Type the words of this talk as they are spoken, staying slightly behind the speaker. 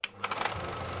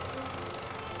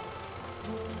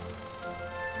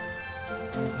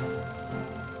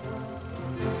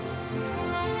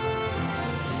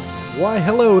Why,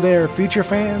 hello there, future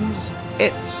fans.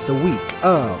 It's the week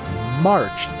of March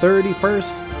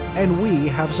 31st, and we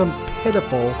have some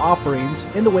pitiful offerings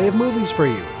in the way of movies for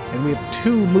you. And we have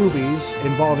two movies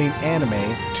involving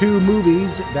anime, two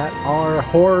movies that are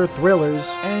horror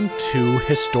thrillers, and two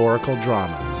historical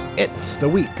dramas. It's the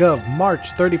week of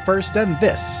March 31st, and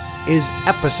this is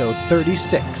episode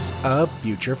 36 of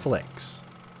Future Flicks.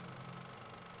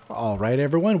 All right,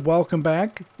 everyone, welcome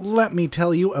back. Let me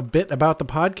tell you a bit about the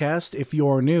podcast if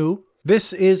you're new.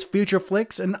 This is Future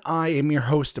Flicks, and I am your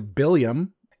host,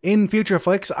 Billiam. In Future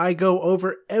Flicks, I go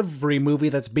over every movie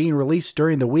that's being released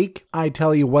during the week. I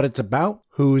tell you what it's about,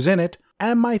 who's in it,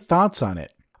 and my thoughts on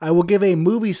it. I will give a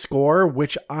movie score,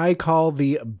 which I call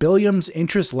the Billiam's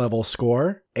Interest Level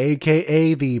score,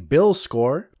 aka the Bill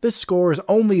score. This score is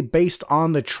only based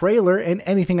on the trailer and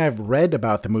anything I've read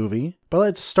about the movie. But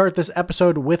let's start this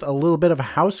episode with a little bit of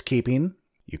housekeeping.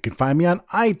 You can find me on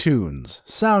iTunes,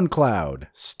 SoundCloud,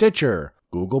 Stitcher,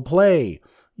 Google Play,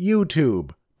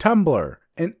 YouTube, Tumblr,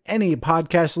 and any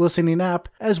podcast listening app,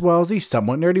 as well as the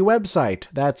Somewhat Nerdy website.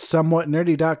 That's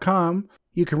somewhatnerdy.com.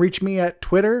 You can reach me at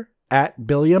Twitter, at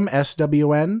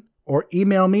BilliamSWN, or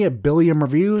email me at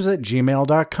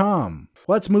billiamreviews@gmail.com.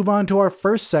 Let's move on to our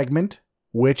first segment,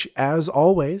 which, as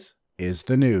always, is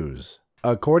the news.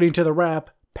 According to the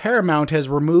Wrap, Paramount has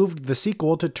removed the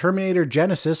sequel to Terminator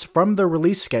Genisys from the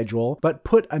release schedule, but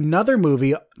put another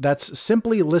movie that's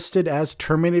simply listed as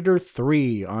Terminator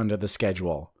 3 onto the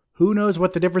schedule. Who knows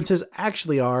what the differences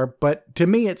actually are, but to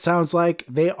me it sounds like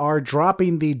they are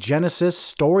dropping the Genisys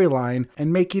storyline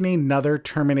and making another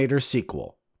Terminator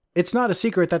sequel. It's not a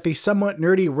secret that the Somewhat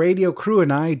Nerdy radio crew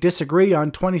and I disagree on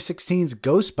 2016's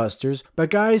Ghostbusters, but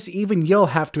guys, even you'll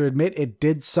have to admit it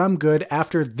did some good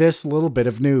after this little bit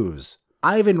of news.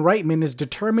 Ivan Reitman is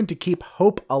determined to keep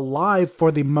hope alive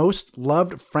for the most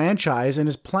loved franchise and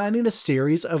is planning a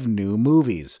series of new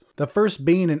movies. The first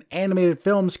being an animated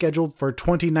film scheduled for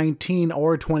 2019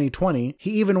 or 2020.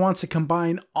 He even wants to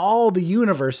combine all the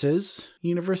universes.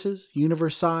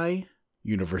 Universi?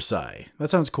 That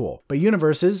sounds cool. But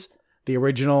universes, the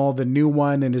original, the new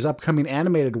one, and his upcoming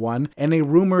animated one, and a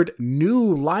rumored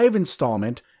new live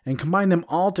installment, and combine them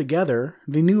all together.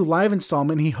 The new live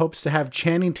installment he hopes to have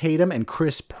Channing Tatum and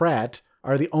Chris Pratt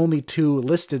are the only two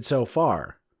listed so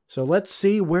far. So let's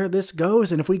see where this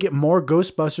goes and if we get more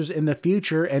Ghostbusters in the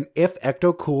future and if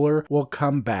Ecto Cooler will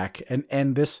come back and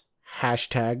end this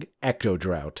hashtag Ecto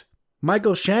Drought.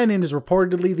 Michael Shannon is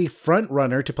reportedly the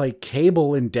frontrunner to play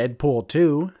Cable in Deadpool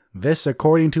 2. This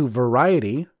according to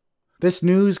Variety. This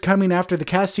news coming after the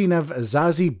casting of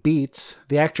Zazie Beetz,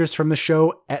 the actress from the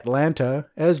show Atlanta,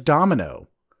 as Domino.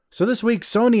 So this week,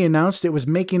 Sony announced it was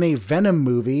making a Venom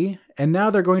movie, and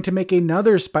now they're going to make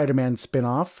another Spider-Man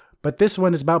spin-off, but this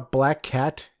one is about Black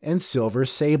Cat and Silver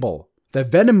Sable. The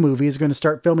Venom movie is going to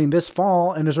start filming this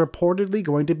fall and is reportedly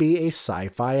going to be a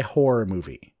sci-fi horror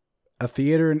movie. A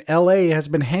theater in LA has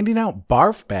been handing out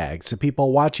barf bags to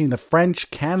people watching the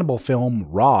French cannibal film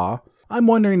Raw. I'm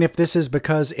wondering if this is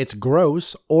because it's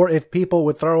gross, or if people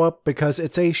would throw up because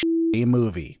it's a shitty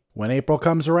movie. When April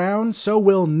comes around, so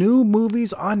will new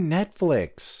movies on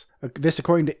Netflix. This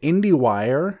according to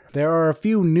IndieWire. There are a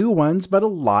few new ones, but a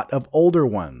lot of older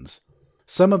ones.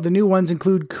 Some of the new ones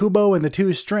include Kubo and the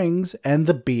Two Strings and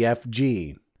the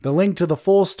BFG. The link to the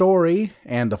full story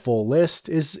and the full list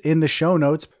is in the show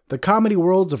notes. The Comedy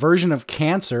World's version of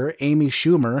Cancer, Amy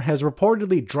Schumer, has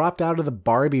reportedly dropped out of the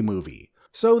Barbie movie.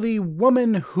 So the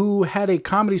woman who had a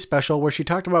comedy special where she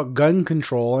talked about gun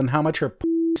control and how much her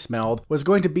smelled was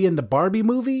going to be in the Barbie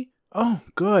movie? Oh,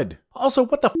 good. Also,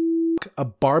 what the a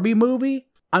Barbie movie?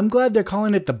 I'm glad they're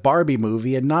calling it the Barbie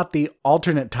movie and not the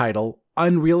alternate title,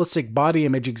 Unrealistic Body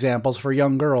Image Examples for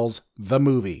Young Girls, the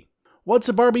movie. What's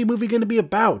a Barbie movie going to be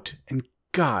about? And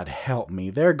God help me,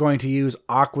 they're going to use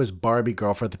Aqua's Barbie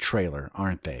girl for the trailer,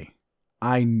 aren't they?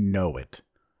 I know it.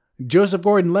 Joseph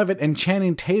Gordon-Levitt and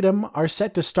Channing Tatum are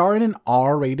set to star in an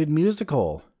R-rated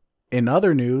musical. In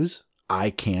other news, I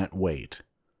can't wait.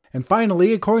 And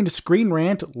finally, according to Screen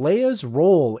Rant, Leia's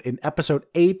role in Episode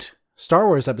 8, Star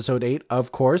Wars Episode 8,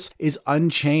 of course, is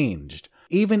unchanged,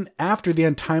 even after the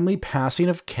untimely passing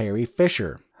of Carrie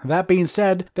Fisher. That being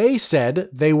said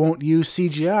they won't use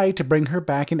CGI to bring her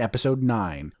back in Episode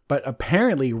 9, but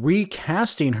apparently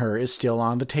recasting her is still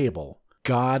on the table.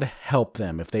 God help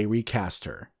them if they recast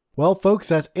her. Well, folks,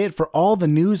 that's it for all the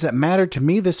news that mattered to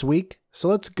me this week. So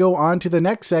let's go on to the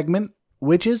next segment,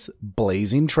 which is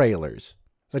Blazing Trailers.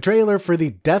 The trailer for the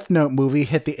Death Note movie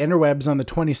hit the interwebs on the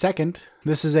 22nd.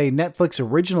 This is a Netflix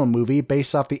original movie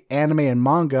based off the anime and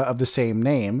manga of the same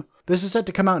name. This is set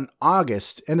to come out in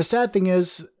August, and the sad thing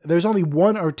is, there's only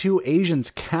 1 or 2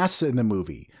 Asians cast in the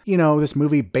movie. You know, this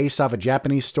movie based off a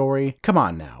Japanese story. Come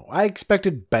on now, I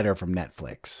expected better from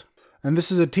Netflix. And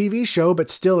this is a TV show, but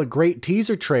still a great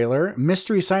teaser trailer.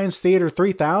 Mystery Science Theater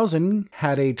 3000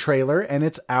 had a trailer, and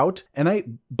it's out. And I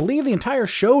believe the entire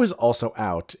show is also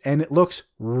out, and it looks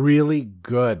really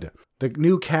good. The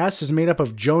new cast is made up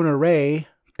of Jonah Ray,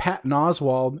 Patton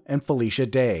Oswalt, and Felicia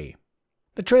Day.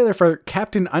 The trailer for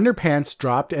Captain Underpants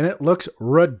dropped, and it looks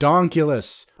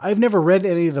redonkulous. I've never read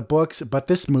any of the books, but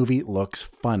this movie looks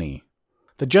funny.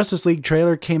 The Justice League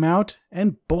trailer came out,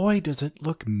 and boy does it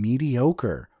look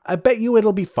mediocre. I bet you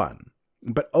it'll be fun.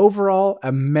 But overall,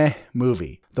 a meh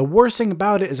movie. The worst thing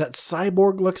about it is that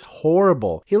Cyborg looks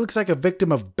horrible. He looks like a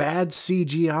victim of bad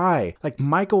CGI, like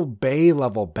Michael Bay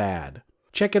level bad.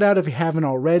 Check it out if you haven't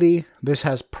already. This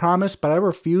has promise, but I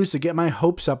refuse to get my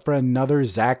hopes up for another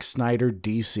Zack Snyder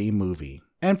DC movie.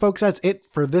 And folks, that's it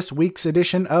for this week's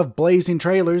edition of Blazing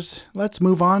Trailers. Let's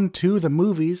move on to the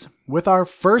movies with our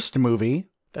first movie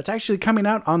that's actually coming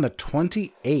out on the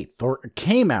 28th, or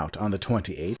came out on the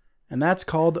 28th, and that's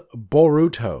called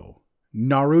Boruto,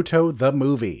 Naruto the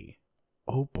Movie.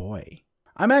 Oh boy.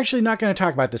 I'm actually not going to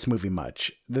talk about this movie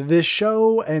much. This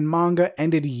show and manga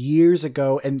ended years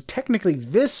ago, and technically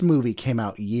this movie came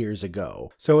out years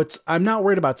ago. So I'm not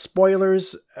worried about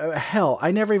spoilers. Hell,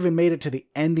 I never even made it to the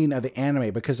ending of the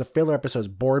anime because the filler episodes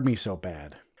bored me so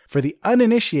bad. For the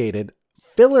uninitiated,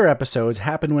 filler episodes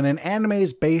happen when an anime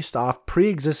is based off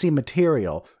pre-existing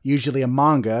material, usually a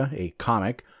manga, a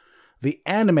comic. The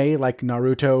anime, like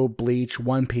Naruto, Bleach,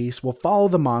 One Piece, will follow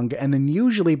the manga, and then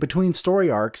usually between story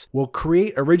arcs will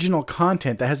create original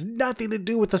content that has nothing to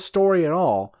do with the story at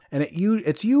all, and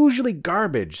it's usually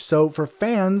garbage. So for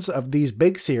fans of these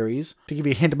big series, to give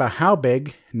you a hint about how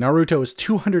big, Naruto is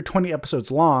 220 episodes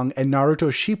long, and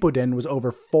Naruto Shippuden was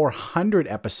over 400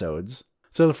 episodes.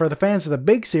 So for the fans of the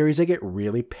big series, they get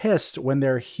really pissed when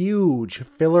they're huge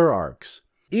filler arcs.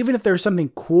 Even if there's something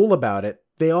cool about it,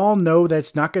 they all know that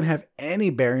it's not going to have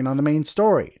any bearing on the main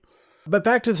story. But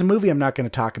back to this movie I'm not going to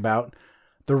talk about.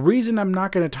 The reason I'm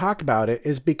not going to talk about it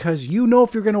is because you know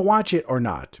if you're going to watch it or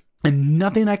not. And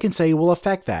nothing I can say will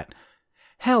affect that.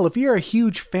 Hell, if you're a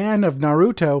huge fan of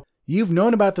Naruto, you've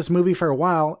known about this movie for a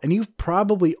while, and you've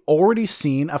probably already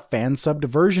seen a fan-subbed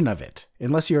version of it.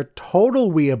 Unless you're a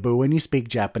total weeaboo and you speak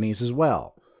Japanese as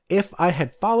well. If I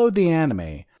had followed the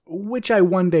anime, which I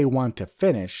one day want to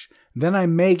finish, then I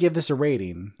may give this a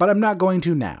rating, but I'm not going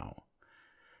to now.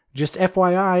 Just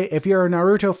FYI, if you're a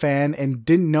Naruto fan and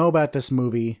didn't know about this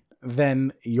movie,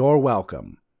 then you're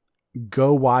welcome.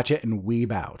 Go watch it and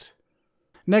weeb out.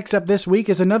 Next up this week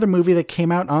is another movie that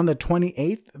came out on the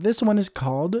 28th. This one is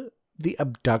called The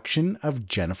Abduction of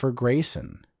Jennifer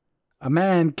Grayson. A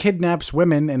man kidnaps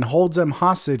women and holds them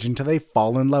hostage until they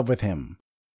fall in love with him.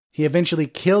 He eventually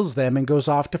kills them and goes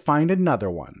off to find another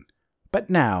one. But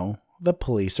now, the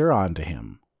police are on to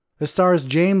him. This stars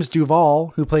James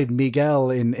Duval, who played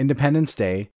Miguel in Independence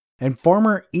Day, and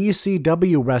former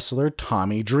ECW wrestler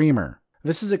Tommy Dreamer.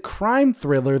 This is a crime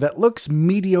thriller that looks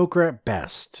mediocre at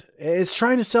best. It's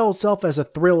trying to sell itself as a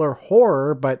thriller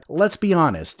horror, but let's be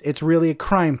honest, it's really a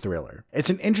crime thriller.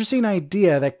 It's an interesting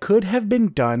idea that could have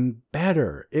been done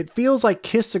better. It feels like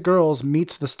Kiss the Girls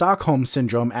meets the Stockholm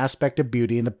Syndrome aspect of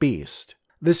Beauty and the Beast.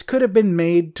 This could have been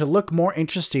made to look more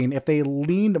interesting if they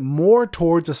leaned more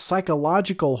towards a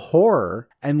psychological horror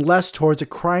and less towards a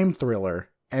crime thriller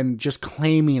and just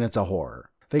claiming it's a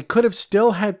horror. They could have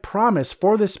still had promise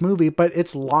for this movie, but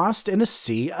it's lost in a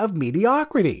sea of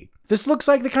mediocrity. This looks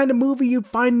like the kind of movie you'd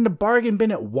find in a bargain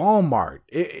bin at Walmart.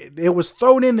 It was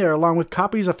thrown in there along with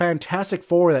copies of Fantastic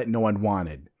Four that no one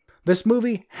wanted. This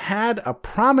movie had a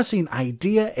promising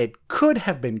idea. It could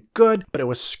have been good, but it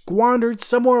was squandered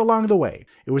somewhere along the way.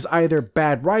 It was either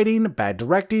bad writing, bad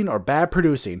directing, or bad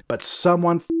producing, but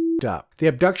someone f***ed up. The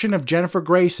Abduction of Jennifer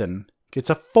Grayson gets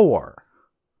a 4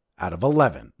 out of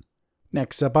 11.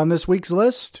 Next up on this week's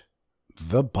list,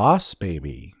 The Boss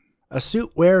Baby. A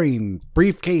suit-wearing,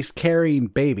 briefcase-carrying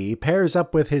baby pairs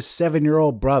up with his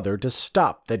 7-year-old brother to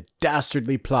stop the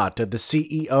dastardly plot of the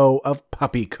CEO of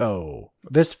Puppy Co.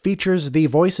 This features the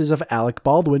voices of Alec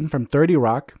Baldwin from 30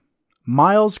 Rock,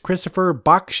 Miles Christopher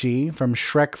Bakshi from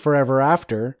Shrek Forever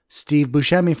After, Steve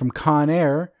Buscemi from Con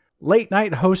Air,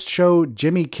 late-night host show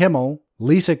Jimmy Kimmel,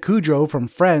 Lisa Kudrow from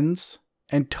Friends,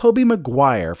 and Tobey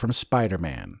Maguire from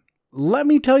Spider-Man. Let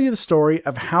me tell you the story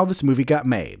of how this movie got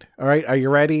made. All right, are you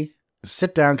ready?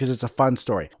 Sit down because it's a fun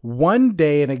story. One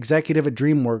day, an executive at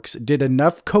DreamWorks did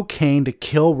enough cocaine to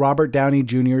kill Robert Downey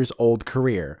Jr.'s old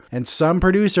career. And some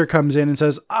producer comes in and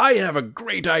says, I have a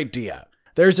great idea.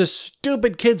 there's a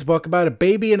stupid kid's book about a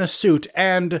baby in a suit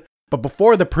and... But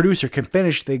before the producer can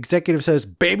finish, the executive says,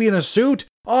 baby in a suit?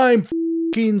 I'm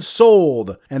f***ing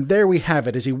sold. And there we have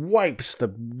it as he wipes the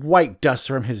white dust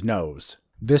from his nose.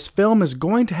 This film is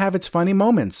going to have its funny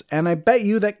moments, and I bet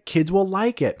you that kids will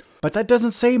like it. But that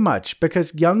doesn't say much,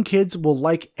 because young kids will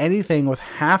like anything with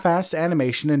half-assed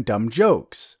animation and dumb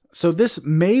jokes. So this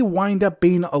may wind up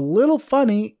being a little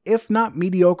funny, if not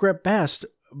mediocre at best,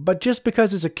 but just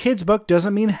because it's a kid's book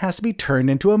doesn't mean it has to be turned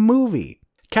into a movie.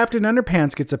 Captain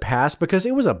Underpants gets a pass because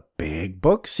it was a big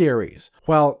book series,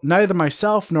 while neither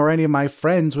myself nor any of my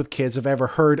friends with kids have ever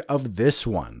heard of this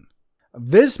one.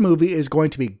 This movie is going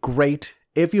to be great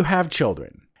if you have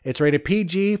children. It's rated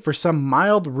PG for some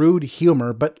mild, rude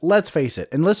humor, but let's face it,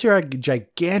 unless you're a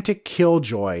gigantic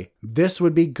killjoy, this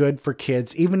would be good for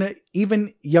kids,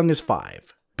 even young as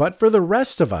 5. But for the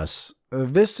rest of us,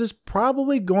 this is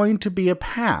probably going to be a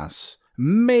pass.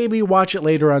 Maybe watch it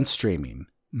later on streaming.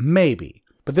 Maybe.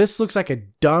 But this looks like a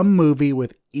dumb movie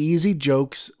with easy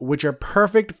jokes, which are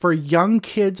perfect for young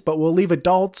kids but will leave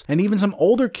adults and even some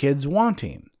older kids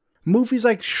wanting. Movies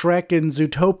like Shrek and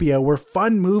Zootopia were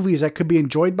fun movies that could be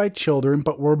enjoyed by children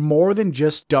but were more than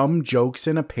just dumb jokes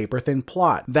and a paper-thin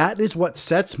plot. That is what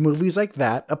sets movies like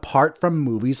that apart from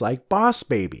movies like Boss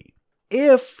Baby.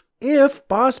 If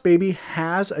Boss Baby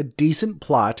has a decent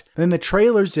plot, then the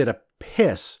trailers did a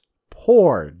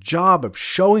poor job of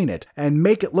showing it and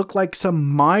make it look like some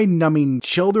mind-numbing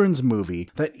children's movie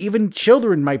that even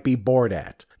children might be bored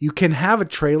at. You can have a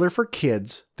trailer for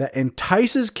kids that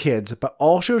entices kids but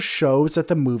also shows that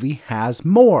the movie has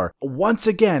more. Once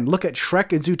again, look at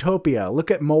Shrek and Zootopia,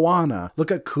 look at Moana, look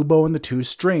at Kubo and the Two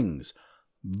Strings.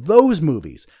 Those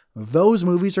movies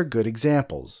are good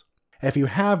examples. If you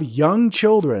have young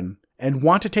children and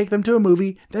want to take them to a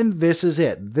movie, then this is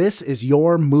it. This is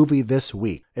your movie this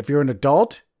week. If you're an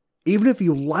adult, even if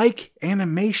you like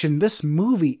animation, this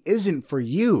movie isn't for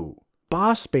you.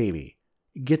 Boss Baby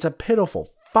gets a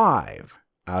pitiful 5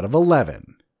 out of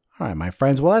 11. All right, my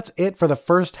friends, well, that's it for the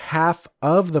first half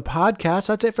of the podcast.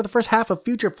 That's it for the first half of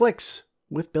Future Flicks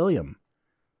with Billiam.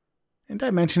 And did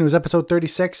I mention it was episode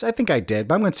 36? I think I did,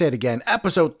 but I'm going to say it again.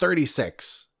 Episode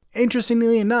 36.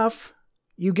 Interestingly enough,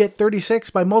 you get 36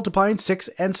 by multiplying 6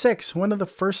 and 6, one of the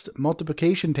first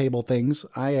multiplication table things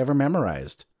I ever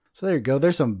memorized. So there you go,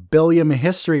 there's some Billiam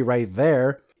history right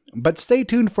there. But stay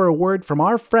tuned for a word from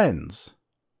our friends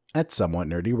at Somewhat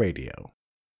Nerdy Radio.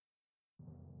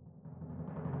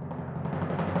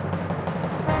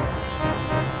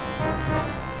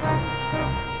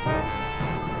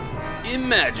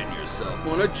 Imagine yourself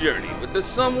on a journey with the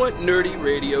Somewhat Nerdy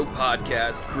Radio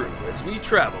podcast crew as we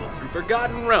travel through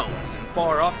forgotten realms and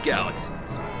far-off galaxies.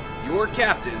 Your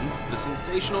captains, the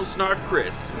sensational Snarf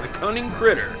Chris and the cunning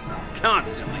Critter,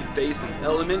 constantly face an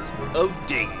element of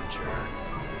danger.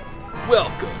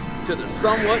 Welcome to the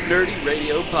Somewhat Nerdy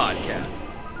Radio podcast,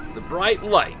 the bright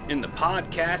light in the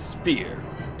podcast sphere.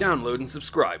 Download and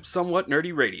subscribe Somewhat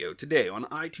Nerdy Radio today on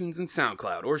iTunes and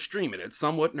SoundCloud, or stream it at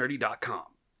somewhatnerdy.com.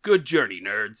 Good journey,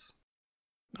 nerds.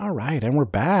 All right, and we're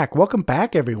back. Welcome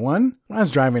back, everyone. When I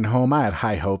was driving home, I had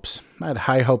high hopes. I had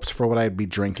high hopes for what I'd be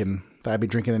drinking. Thought I'd be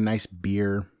drinking a nice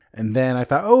beer. And then I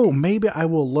thought, oh, maybe I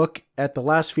will look at the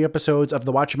last few episodes of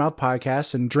the Watch Your Mouth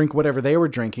podcast and drink whatever they were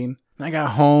drinking. And I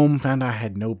got home, found out I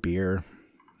had no beer.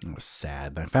 I was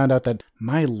sad. I found out that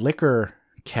my liquor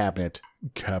cabinet,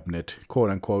 quote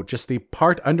unquote, just the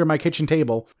part under my kitchen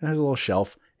table, it has a little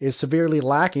shelf, is severely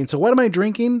lacking. So what am I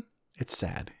drinking? It's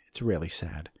sad. It's really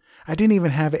sad. I didn't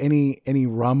even have any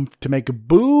rum to make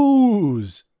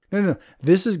booze. No.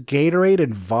 This is Gatorade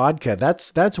and vodka.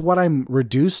 That's what I'm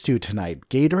reduced to tonight.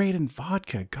 Gatorade and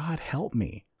vodka. God help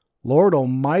me. Lord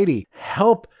Almighty,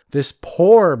 help this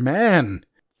poor man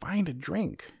find a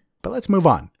drink. But let's move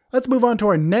on. Let's move on to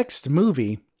our next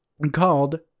movie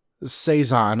called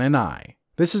Cezanne and I.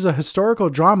 This is a historical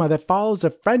drama that follows a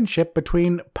friendship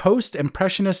between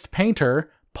post-impressionist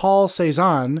painter Paul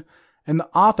Cézanne and the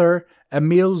author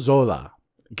Émile Zola.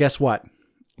 Guess what?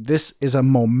 This is a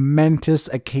momentous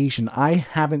occasion. I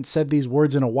haven't said these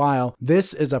words in a while.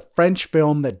 This is a French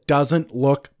film that doesn't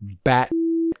look bat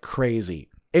crazy.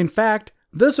 In fact,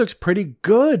 this looks pretty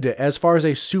good as far as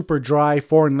a super dry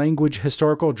foreign language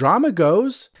historical drama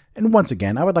goes. And once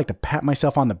again, I would like to pat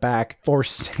myself on the back for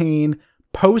saying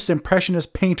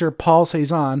post-impressionist painter Paul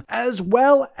Cézanne, as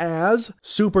well as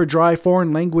super dry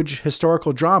foreign language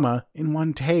historical drama in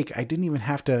one take. I didn't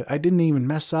even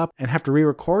mess up and have to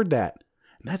re-record that.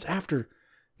 And that's after,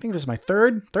 I think this is my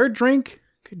third drink.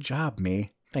 Good job,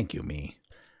 me. Thank you, me.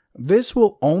 This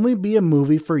will only be a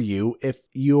movie for you if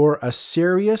you're a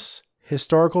serious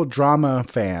historical drama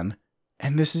fan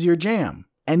and this is your jam.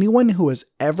 Anyone who has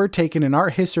ever taken an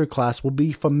art history class will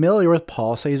be familiar with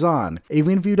Paul Cézanne,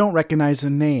 even if you don't recognize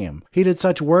the name. He did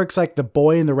such works like The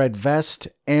Boy in the Red Vest,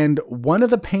 and one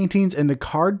of the paintings in the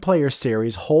Card Player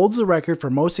series holds the record for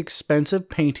most expensive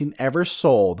painting ever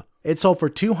sold. It sold for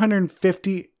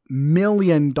 $250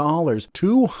 million.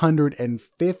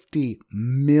 $250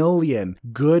 million.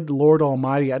 Good Lord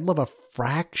Almighty, I'd love a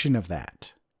fraction of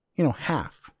that.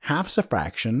 Half. Half's a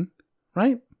fraction,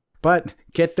 right? But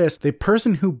get this, the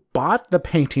person who bought the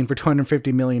painting for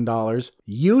 $250 million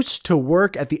used to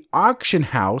work at the auction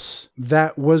house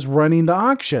that was running the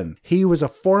auction. He was a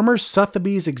former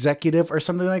Sotheby's executive or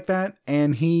something like that.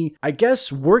 And he, I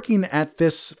guess, working at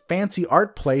this fancy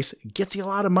art place gets you a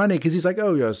lot of money because he's like,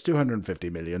 oh yes,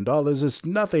 $250 million is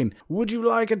nothing. Would you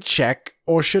like a check,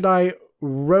 or should I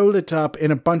roll it up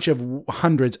in a bunch of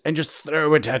hundreds and just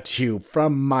throw it at you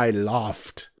from my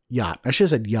loft? Yacht. I should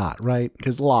have said yacht, right?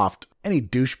 Because loft, any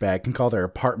douchebag can call their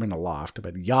apartment a loft,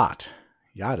 but yacht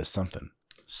is something.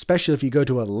 Especially if you go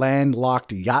to a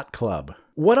landlocked yacht club.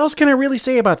 What else can I really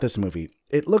say about this movie?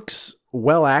 It looks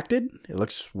well acted, it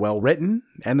looks well written,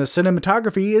 and the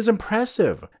cinematography is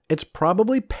impressive. It's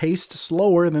probably paced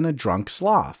slower than A Drunk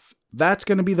Sloth. That's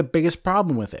going to be the biggest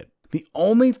problem with it. The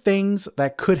only things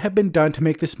that could have been done to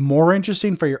make this more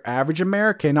interesting for your average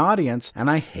American audience, and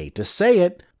I hate to say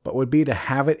it, but would be to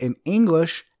have it in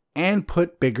English and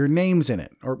put bigger names in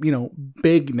it. Or,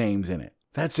 big names in it.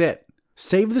 That's it.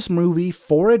 Save this movie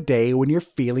for a day when you're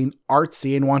feeling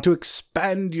artsy and want to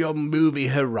expand your movie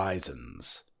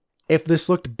horizons. If this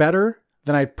looked better,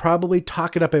 then I'd probably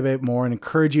talk it up a bit more and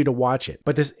encourage you to watch it.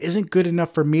 But this isn't good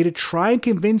enough for me to try and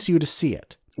convince you to see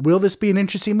it. Will this be an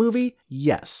interesting movie?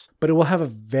 Yes. But it will have a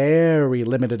very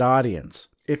limited audience.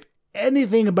 If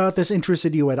anything about this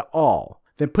interested you at all,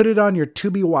 then put it on your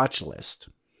to-be watch list.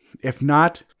 If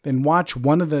not, then watch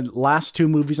one of the last two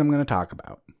movies I'm going to talk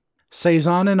about.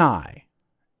 Cézanne and I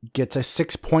gets a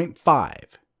 6.5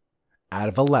 out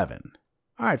of 11.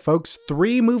 All right, folks,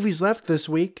 3 movies left this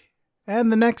week,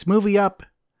 and the next movie up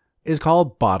is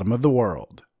called Bottom of the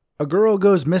World. A girl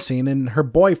goes missing and her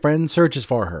boyfriend searches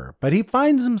for her, but he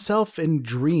finds himself in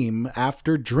dream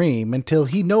after dream until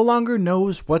he no longer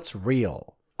knows what's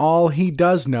real. All he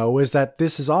does know is that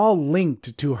this is all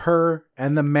linked to her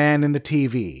and the man in the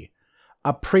TV,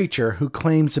 a preacher who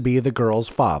claims to be the girl's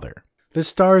father. This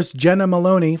stars Jenna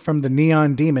Maloney from The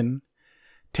Neon Demon,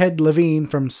 Ted Levine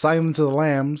from Silence of the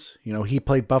Lambs, he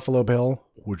played Buffalo Bill,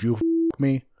 would you f***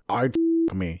 me? I'd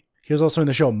f*** me. He was also in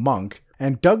the show Monk,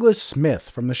 and Douglas Smith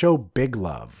from the show Big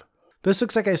Love. This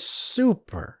looks like a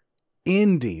super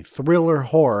indie thriller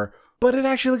horror, but it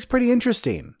actually looks pretty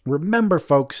interesting. Remember,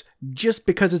 folks, just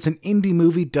because it's an indie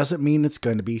movie doesn't mean it's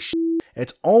going to be shit.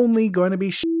 It's only going to be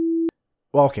shit.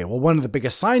 Well, one of the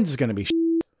biggest signs is going to be shit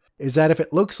is that if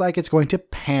it looks like it's going to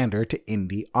pander to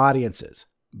indie audiences.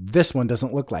 This one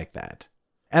doesn't look like that.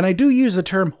 And I do use the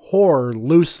term horror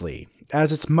loosely,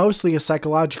 as it's mostly a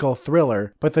psychological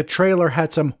thriller, but the trailer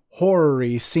had some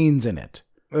horror-y scenes in it.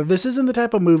 This isn't the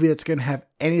type of movie that's going to have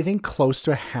anything close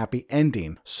to a happy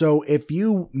ending. So if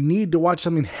you need to watch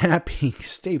something happy,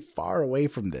 stay far away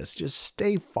from this. Just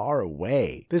stay far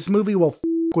away. This movie will f***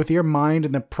 with your mind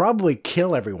and then probably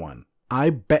kill everyone. I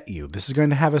bet you this is going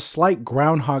to have a slight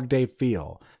Groundhog Day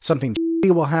feel. Something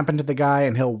shitty will happen to the guy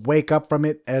and he'll wake up from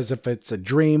it as if it's a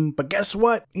dream. But guess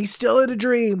what? He's still in a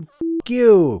dream. F***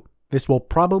 you. This will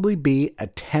probably be a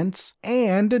tense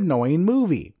and annoying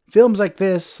movie. Films like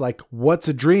this, like What's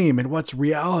a Dream and What's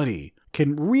Reality,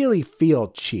 can really feel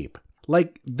cheap.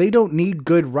 Like they don't need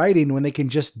good writing when they can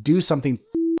just do something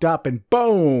f***ed up and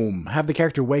boom, have the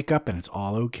character wake up and it's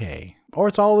all okay. Or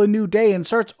it's all a new day and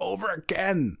starts over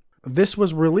again. This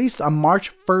was released on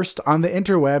March 1st on the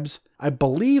interwebs. I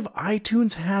believe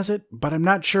iTunes has it, but I'm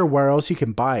not sure where else you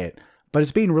can buy it. But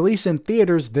it's being released in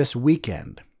theaters this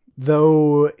weekend.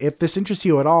 Though, if this interests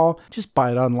you at all, just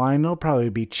buy it online. It'll probably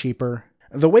be cheaper.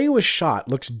 The way it was shot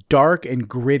looks dark and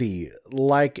gritty,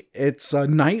 like it's a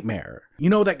nightmare.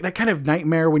 That kind of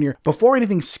nightmare when before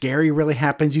anything scary really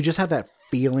happens, you just have that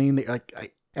feeling that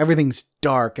like everything's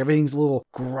dark, everything's a little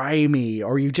grimy,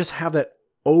 or you just have that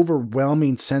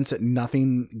overwhelming sense that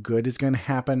nothing good is going to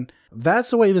happen. That's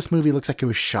the way this movie looks like it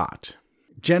was shot.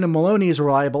 Jenna Maloney is a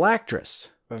reliable actress.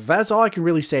 That's all I can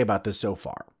really say about this so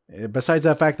far, besides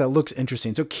the fact that it looks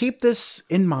interesting. So keep this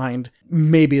in mind.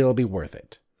 Maybe it'll be worth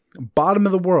it. Bottom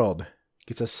of the World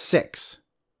gets a 6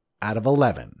 out of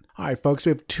 11. All right, folks,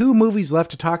 we have 2 movies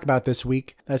left to talk about this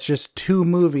week. That's just 2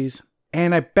 movies.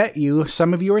 And I bet you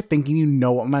some of you are thinking you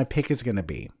know what my pick is going to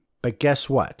be. But guess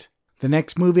what? The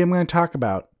next movie I'm going to talk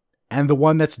about, and the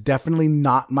one that's definitely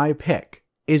not my pick,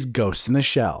 is Ghost in the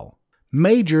Shell.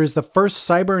 Major is the first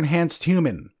cyber-enhanced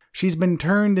human. She's been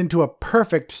turned into a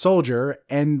perfect soldier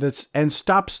and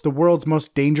stops the world's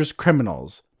most dangerous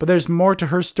criminals. But there's more to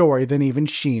her story than even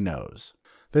she knows.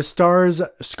 This stars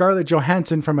Scarlett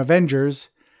Johansson from Avengers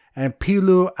and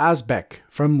Pilou Asbæk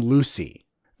from Lucy.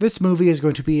 This movie is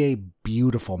going to be a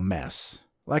beautiful mess.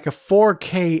 Like a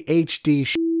 4K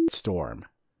HD storm.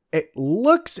 It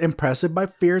looks impressive, but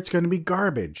I fear it's going to be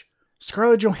garbage.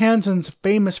 Scarlett Johansson's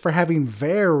famous for having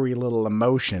very little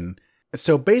emotion.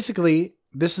 So basically,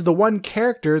 this is the one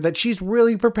character that she's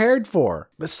really prepared for.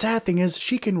 The sad thing is,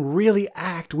 she can really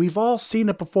act. We've all seen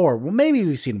it before. Well, maybe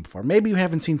we've seen it before. Maybe you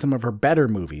haven't seen some of her better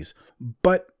movies.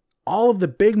 But all of the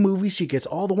big movies she gets,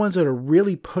 all the ones that are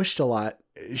really pushed a lot,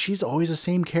 she's always the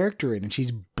same character in, and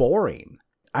she's boring.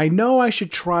 I know I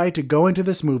should try to go into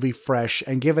this movie fresh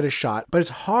and give it a shot, but it's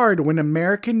hard when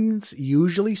Americans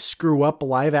usually screw up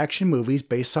live-action movies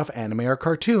based off anime or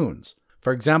cartoons.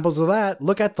 For examples of that,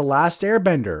 look at The Last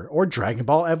Airbender, or Dragon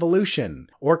Ball Evolution,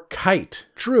 or Kite.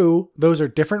 True, those are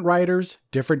different writers,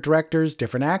 different directors,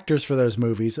 different actors for those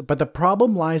movies, but the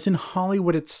problem lies in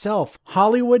Hollywood itself.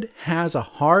 Hollywood has a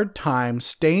hard time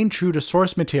staying true to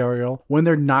source material when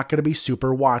they're not going to be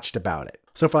super watched about it.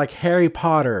 So for like Harry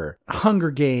Potter,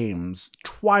 Hunger Games,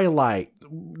 Twilight,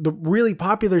 the really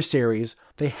popular series,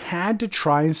 they had to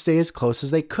try and stay as close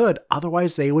as they could.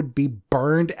 Otherwise, they would be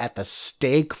burned at the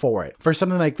stake for it. For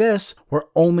something like this, where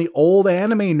only old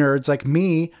anime nerds like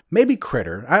me, maybe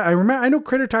Critter. I know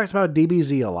Critter talks about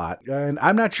DBZ a lot, and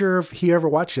I'm not sure if he ever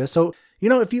watched this. So, you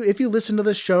know, if you listen to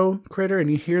this show, Critter, and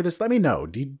you hear this, let me know.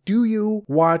 Do you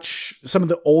watch some of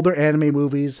the older anime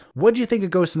movies? What do you think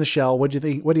of Ghost in the Shell? What do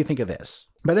you think of this?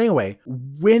 But anyway,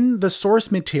 when the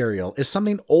source material is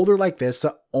something older like this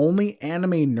that only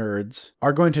anime nerds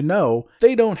are going to know,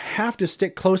 they don't have to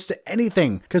stick close to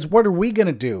anything. Because what are we going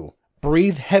to do?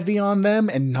 Breathe heavy on them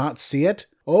and not see it?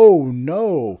 Oh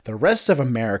no, the rest of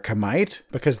America might,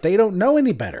 because they don't know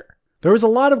any better. There was a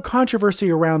lot of controversy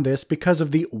around this because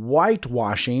of the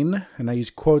whitewashing, and I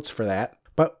use quotes for that,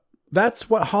 but that's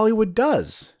what Hollywood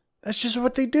does. That's just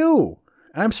what they do.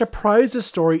 And I'm surprised this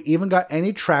story even got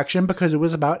any traction because it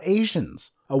was about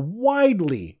Asians, a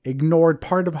widely ignored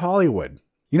part of Hollywood.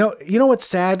 You know what's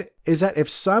sad is that if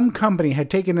some company had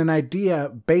taken an idea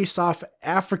based off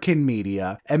African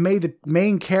media and made the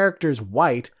main characters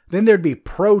white, then there'd be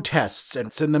protests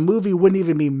and the movie wouldn't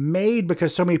even be made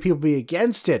because so many people would be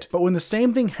against it. But when the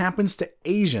same thing happens to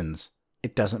Asians,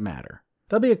 it doesn't matter.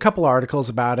 There'll be a couple articles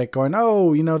about it going,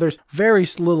 oh, there's very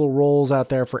little roles out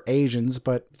there for Asians,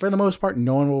 but for the most part,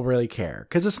 no one will really care.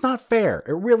 Because it's not fair.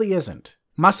 It really isn't.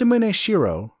 Masamune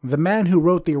Shiro, the man who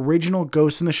wrote the original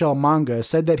Ghost in the Shell manga,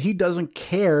 said that he doesn't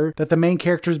care that the main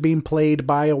character is being played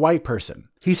by a white person.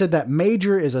 He said that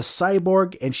Major is a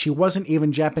cyborg and she wasn't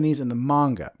even Japanese in the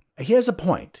manga. He has a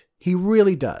point. He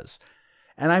really does.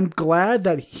 And I'm glad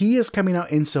that he is coming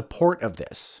out in support of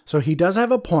this. So he does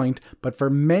have a point, but for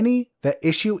many, the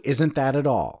issue isn't that at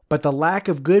all. But the lack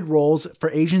of good roles for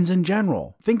Asians in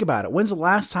general. Think about it. When's the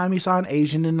last time you saw an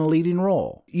Asian in a leading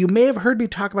role? You may have heard me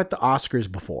talk about the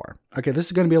Oscars before. Okay, this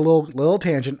is going to be a little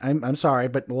tangent. I'm sorry,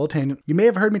 but a little tangent. You may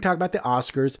have heard me talk about the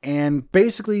Oscars and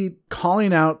basically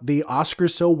calling out the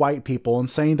Oscars so white people and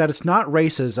saying that it's not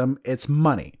racism, it's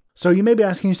money. So you may be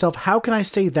asking yourself, how can I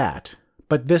say that?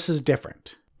 But this is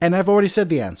different. And I've already said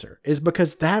the answer, is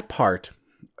because that part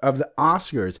of the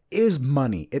Oscars is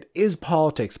money. It is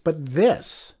politics. But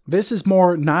this is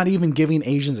more not even giving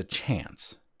Asians a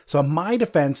chance. So in my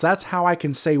defense, that's how I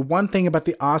can say one thing about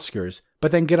the Oscars,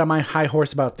 but then get on my high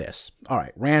horse about this. All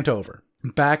right, rant over.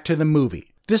 Back to the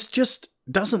movie. This just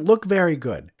doesn't look very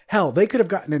good. Hell, they could have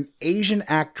gotten an Asian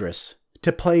actress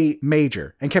to play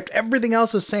Major and kept everything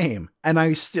else the same, and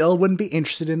I still wouldn't be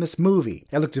interested in this movie.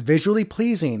 It looked visually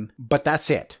pleasing, but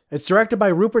that's it. It's directed by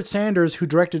Rupert Sanders, who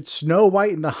directed Snow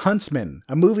White and the Huntsman,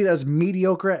 a movie that was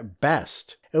mediocre at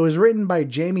best. It was written by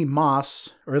Jamie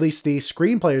Moss, or at least the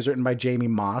screenplay was written by Jamie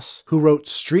Moss, who wrote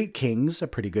Street Kings, a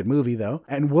pretty good movie though,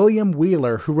 and William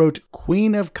Wheeler, who wrote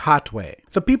Queen of Katwe.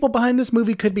 The people behind this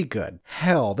movie could be good.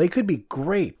 Hell, they could be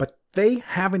great, but they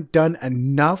haven't done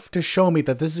enough to show me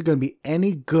that this is going to be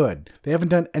any good. They haven't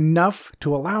done enough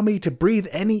to allow me to breathe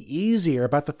any easier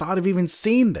about the thought of even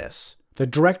seeing this. The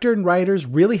director and writers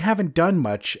really haven't done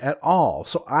much at all,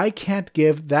 so I can't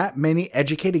give that many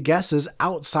educated guesses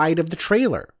outside of the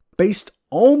trailer. Based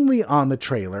only on the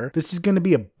trailer, this is going to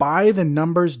be a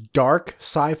by-the-numbers dark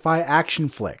sci-fi action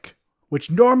flick. which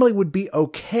normally would be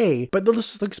okay, but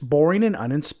this looks boring and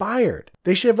uninspired.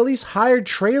 They should have at least hired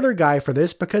Trailer Guy for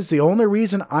this, because the only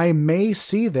reason I may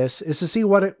see this is to see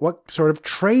what sort of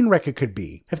train wreck it could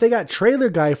be. If they got Trailer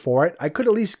Guy for it, I could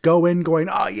at least go in going,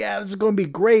 oh yeah, this is going to be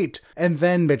great, and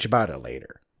then bitch about it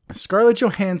later. Scarlett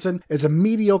Johansson is a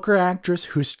mediocre actress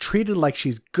who's treated like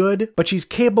she's good, but she's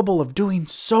capable of doing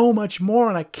so much more,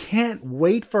 and I can't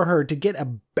wait for her to get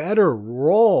a better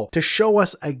role to show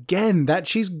us again that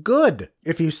she's good.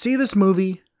 If you see this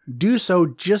movie, do so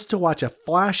just to watch a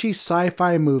flashy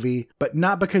sci-fi movie, but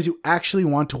not because you actually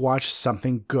want to watch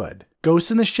something good.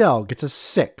 Ghost in the Shell gets a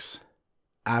 6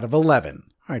 out of 11.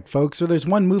 Alright folks, so there's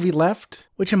one movie left,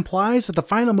 which implies that the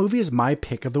final movie is my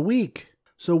pick of the week.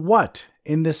 So what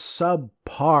in this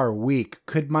subpar week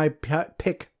could my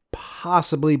pick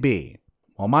possibly be?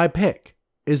 Well, my pick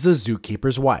is The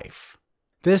Zookeeper's Wife.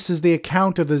 This is the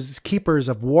account of the keepers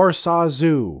of Warsaw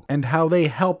Zoo and how they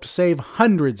helped save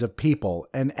hundreds of people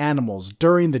and animals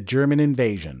during the German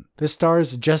invasion. This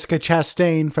stars Jessica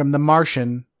Chastain from The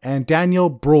Martian and Daniel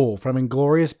Bruhl from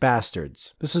Inglourious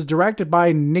Bastards. This is directed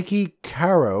by Nikki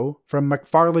Caro from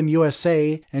McFarlane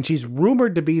USA, and she's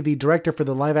rumored to be the director for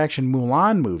the live-action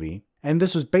Mulan movie. And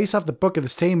this was based off the book of the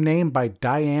same name by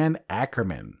Diane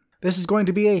Ackerman. This is going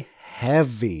to be a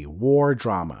heavy war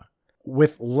drama,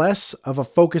 with less of a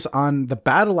focus on the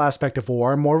battle aspect of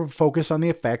war, more of a focus on the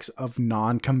effects of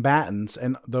non-combatants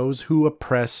and those who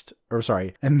oppose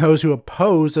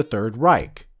the Third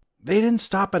Reich. They didn't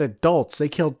stop at adults, they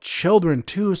killed children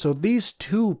too, so these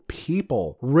two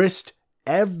people risked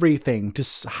everything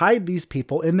to hide these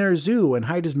people in their zoo and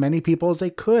hide as many people as they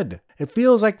could. It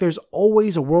feels like there's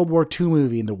always a World War II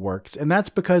movie in the works, and that's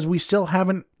because we still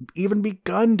haven't even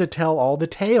begun to tell all the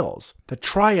tales. The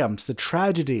triumphs, the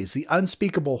tragedies, the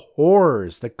unspeakable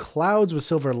horrors, the clouds with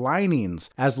silver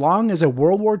linings. As long as a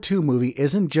World War II movie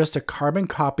isn't just a carbon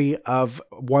copy of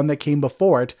one that came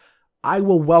before it, I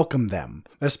will welcome them,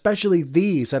 especially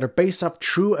these that are based off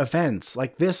true events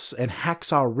like this and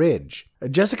Hacksaw Ridge.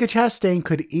 Jessica Chastain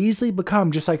could easily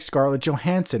become just like Scarlett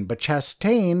Johansson, but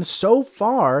Chastain, so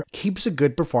far, keeps the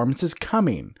good performances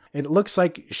coming. It looks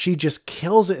like she just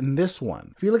kills it in this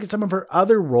one. If you look at some of her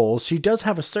other roles, she does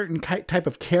have a certain type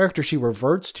of character she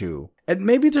reverts to. And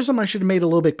maybe there's something I should have made a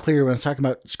little bit clearer when I was talking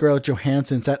about Scarlett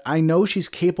Johansson, is that I know she's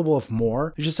capable of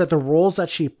more. It's just that the roles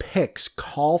that she picks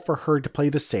call for her to play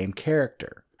the same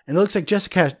character. And it looks like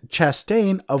Jessica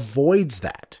Chastain avoids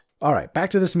that. Alright, back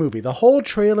to this movie. The whole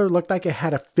trailer looked like it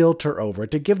had a filter over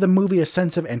it to give the movie a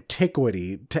sense of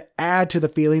antiquity, to add to the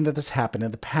feeling that this happened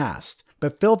in the past.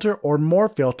 But filter or more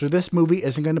filter, this movie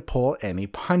isn't going to pull any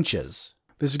punches.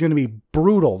 This is going to be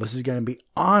brutal. This is going to be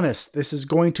honest. This is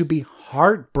going to be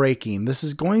heartbreaking. This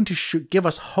is going to give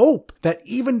us hope that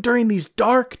even during these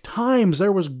dark times,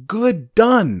 there was good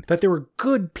done, that there were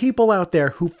good people out there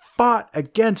who fought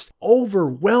against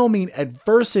overwhelming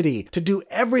adversity to do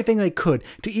everything they could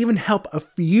to even help a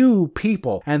few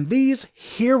people. And these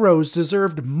heroes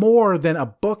deserved more than a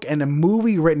book and a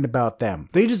movie written about them.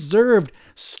 They deserved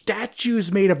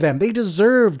statues made of them. They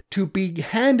deserved to be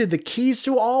handed the keys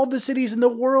to all the cities in the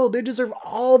world. They deserve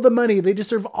all the money. They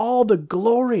deserve all the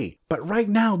glory. But right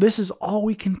now, this is all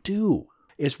we can do,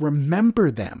 is remember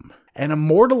them and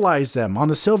immortalize them on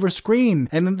the silver screen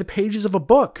and in the pages of a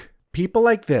book. People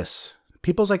like this,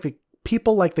 people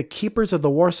like the keepers of the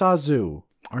Warsaw Zoo,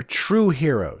 are true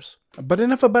heroes. But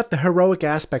enough about the heroic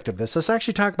aspect of this. Let's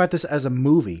actually talk about this as a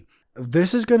movie.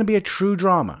 This is going to be a true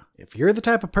drama. If you're the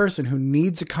type of person who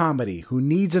needs a comedy, who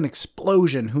needs an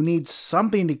explosion, who needs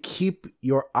something to keep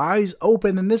your eyes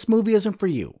open, then this movie isn't for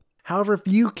you. However, if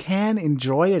you can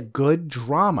enjoy a good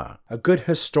drama, a good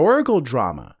historical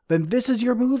drama, then this is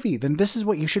your movie. Then this is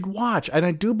what you should watch. And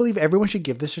I do believe everyone should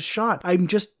give this a shot. I'm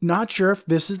just not sure if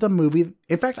this is the movie.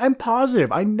 In fact, I'm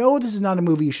positive. I know this is not a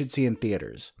movie you should see in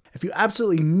theaters. If you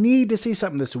absolutely need to see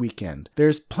something this weekend,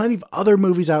 there's plenty of other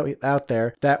movies out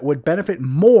there that would benefit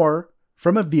more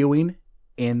from a viewing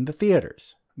in the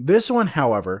theaters. This one,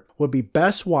 however, would be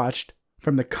best watched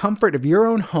from the comfort of your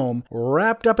own home,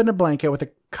 wrapped up in a blanket with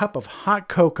a cup of hot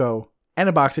cocoa and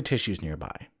a box of tissues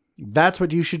nearby. That's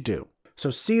what you should do. So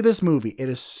see this movie. It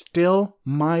is still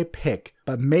my pick,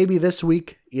 but maybe this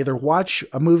week, either watch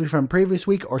a movie from previous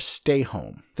week or stay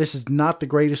home. This is not the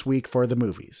greatest week for the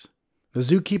movies. The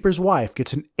Zookeeper's Wife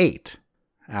gets an 8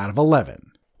 out of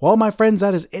 11. Well, my friends,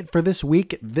 that is it for this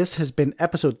week. This has been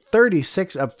episode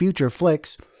 36 of Future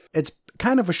Flicks. It's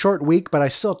kind of a short week, but I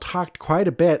still talked quite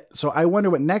a bit, so I wonder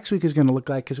what next week is going to look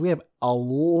like, because we have a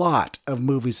lot of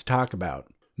movies to talk about.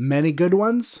 Many good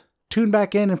ones, tune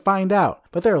back in and find out.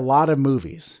 But there are a lot of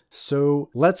movies. So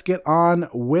let's get on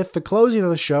with the closing of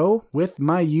the show with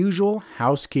my usual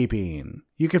housekeeping.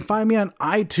 You can find me on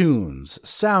iTunes,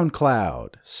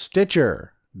 SoundCloud,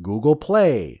 Stitcher, Google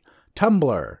Play,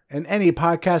 Tumblr, and any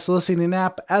podcast listening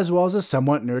app, as well as a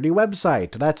Somewhat Nerdy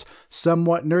website. That's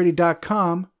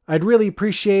somewhatnerdy.com. I'd really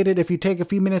appreciate it if you take a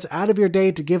few minutes out of your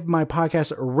day to give my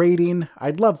podcast a rating.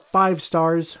 I'd love 5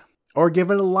 stars, or give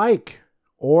it a like,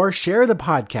 or share the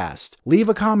podcast. Leave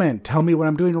a comment. Tell me what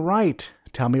I'm doing right.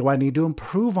 Tell me what I need to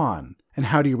improve on. And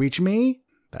how do you reach me?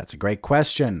 That's a great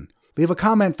question. Leave a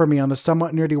comment for me on the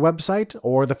Somewhat Nerdy website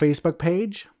or the Facebook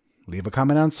page. Leave a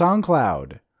comment on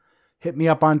SoundCloud. Hit me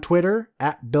up on Twitter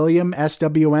at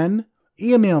BilliamSWN.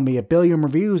 Email me at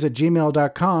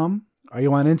BilliamReviews@gmail.com. Are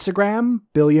you on Instagram?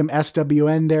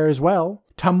 BilliamSWN there as well.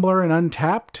 Tumblr and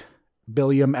Untappd,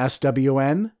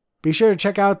 BilliamSWN. Be sure to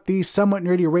check out the Somewhat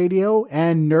Nerdy Radio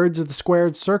and Nerds of the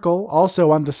Squared Circle, also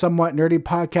on the Somewhat Nerdy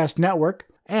Podcast Network.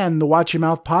 And the Watch Your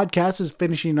Mouth podcast is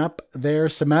finishing up their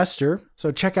semester,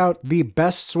 so check out the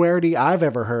best swearity I've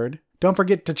ever heard. Don't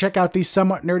forget to check out the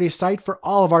Somewhat Nerdy site for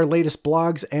all of our latest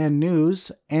blogs and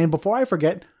news. And before I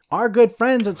forget, our good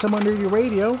friends at Somewhat Nerdy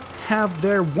Radio have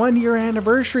their 1-year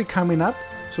anniversary coming up,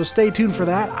 so stay tuned for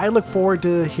that. I look forward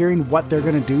to hearing what they're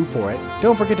going to do for it.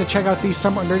 Don't forget to check out the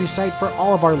Somewhat Nerdy site for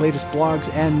all of our latest blogs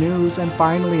and news. And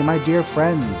finally, my dear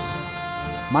friends,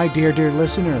 my dear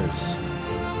listeners,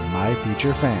 my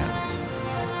future fans,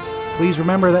 please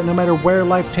remember that no matter where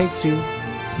life takes you,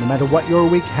 no matter what your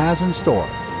week has in store,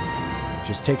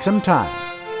 just take some time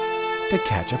to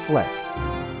catch a flick.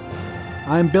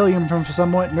 I'm Billiam from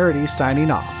Somewhat Nerdy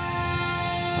signing off.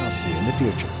 I'll see you in the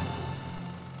future.